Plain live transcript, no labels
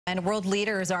And world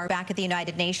leaders are back at the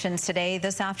United Nations today,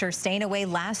 this after staying away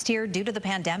last year due to the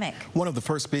pandemic. One of the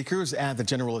first speakers at the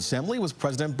General Assembly was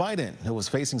President Biden, who was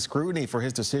facing scrutiny for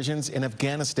his decisions in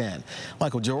Afghanistan.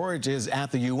 Michael George is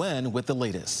at the UN with the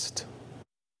latest.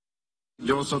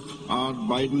 Joseph R.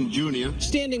 Biden Jr.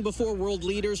 Standing before world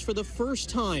leaders for the first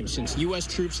time since U.S.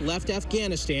 troops left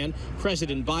Afghanistan,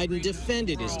 President Biden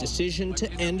defended his decision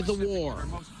to end the war.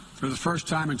 For the first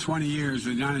time in 20 years,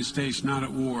 the United States not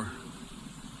at war.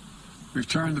 We've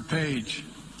turned the page.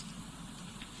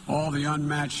 All the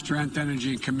unmatched strength,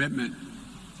 energy, and commitment,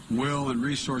 will, and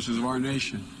resources of our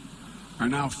nation are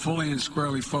now fully and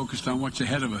squarely focused on what's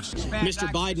ahead of us.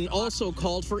 Mr. Biden also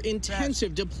called for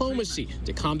intensive diplomacy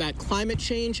to combat climate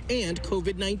change and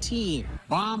COVID-19.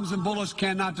 Bombs and bullets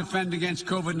cannot defend against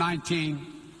COVID-19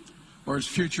 or its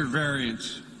future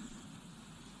variants.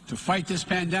 To fight this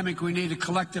pandemic, we need a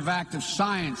collective act of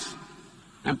science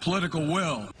and political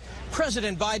will.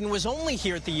 President Biden was only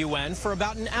here at the UN for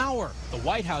about an hour, the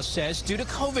White House says, due to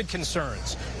COVID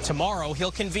concerns. Tomorrow,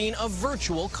 he'll convene a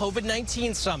virtual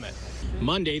COVID-19 summit.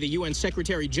 Monday, the UN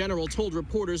Secretary General told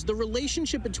reporters the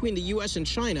relationship between the U.S. and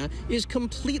China is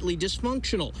completely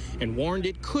dysfunctional and warned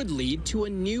it could lead to a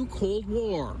new Cold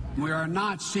War. We are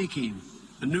not seeking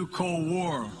a new Cold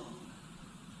War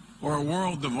or a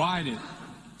world divided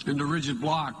into rigid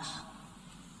blocks.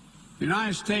 The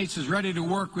United States is ready to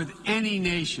work with any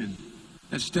nation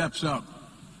that steps up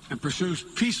and pursues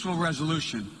peaceful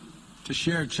resolution to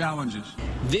shared challenges.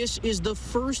 This is the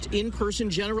first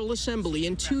in-person General Assembly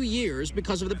in 2 years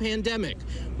because of the pandemic.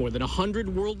 More than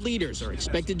 100 world leaders are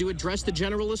expected to address the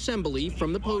General Assembly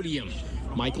from the podium.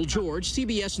 Michael George,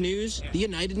 CBS News, the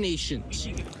United Nations.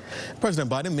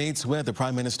 President Biden meets with the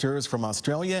prime ministers from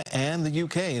Australia and the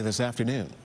UK this afternoon.